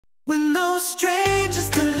We're no strangers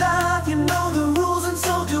to love, you know the rules and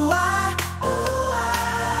so do I. Ooh,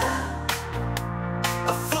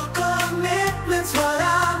 a full commitment's what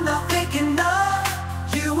I'm not thinking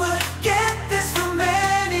of. You would get this from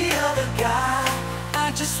any other guy.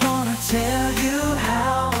 I just wanna tell you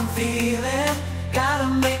how I'm feeling. Gotta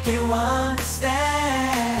make you understand.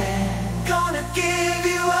 Gonna give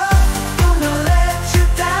you up, gonna let you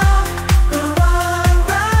down. Gonna run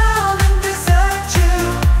around and desert you.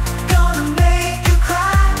 Gonna make you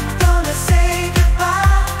cry, gonna say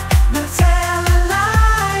goodbye. No tell a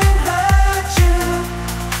lie and hurt you.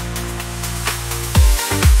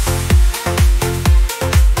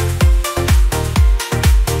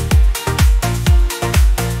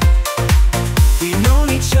 We've known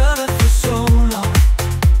each other for so long.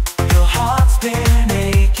 Your heart's been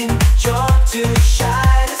aching, but you're too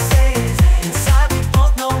shy to say it. Inside we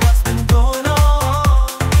both know what's been going on.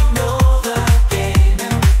 We know the game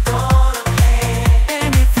and we're gonna play it.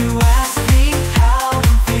 And if you ask me how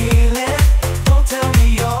I'm feeling, don't tell me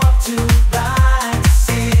you're too blind to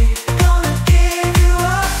see. Gonna give you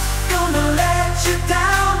up, gonna let you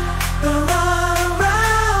down. Gonna run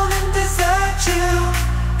around and desert you.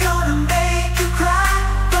 Gonna make you cry,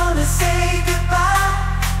 gonna say goodbye.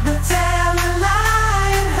 No tell a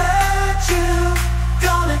lie and hurt you.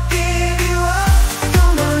 Gonna give you up,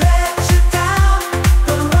 gonna let you down.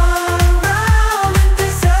 Gonna run around and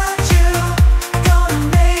desert you. Gonna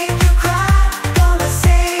make you cry, gonna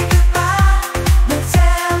say goodbye. No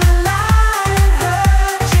tell a lie and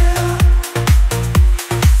hurt you.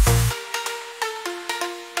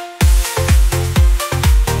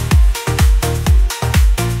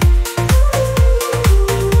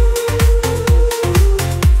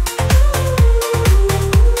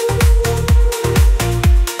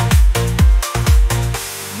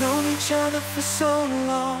 Known each other for so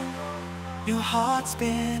long. Your heart's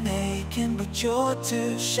been aching, but you're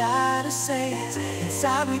too shy to say it.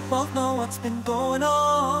 Inside we both know what's been going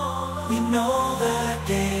on. We know the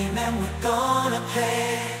game and we're gonna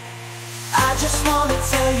play. I just wanna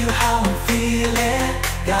tell you how I'm feeling.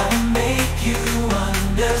 Gotta make you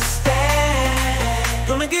understand.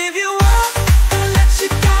 Gonna give you up, gonna let you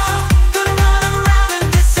down. Gonna run around and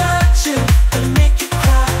desert you. Gonna make you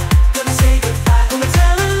cry, gonna say goodbye. Gonna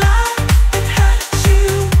tell a lie and hurt you.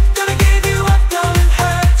 Gonna give you up, gonna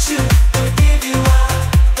hurt you. Gonna give you up,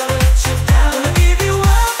 gonna let you down. Gonna give you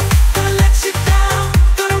up, gonna let you down.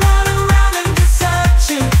 Gonna run around and desert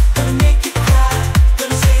you. Gonna make you cry,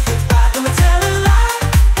 gonna say goodbye. Gonna tell a lie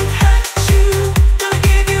and hurt you. Gonna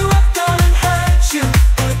give you up, gonna hurt you.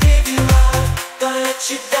 Gonna give you up, gonna let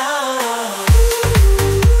you down.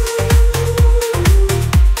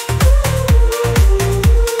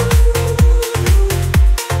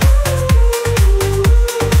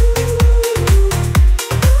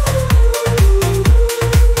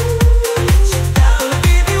 Gonna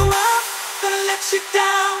give you up, gonna let you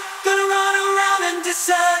down. Gonna run around and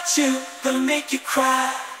desert you. Gonna make you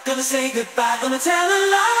cry, gonna say goodbye. Gonna tell a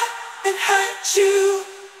lie and hurt you.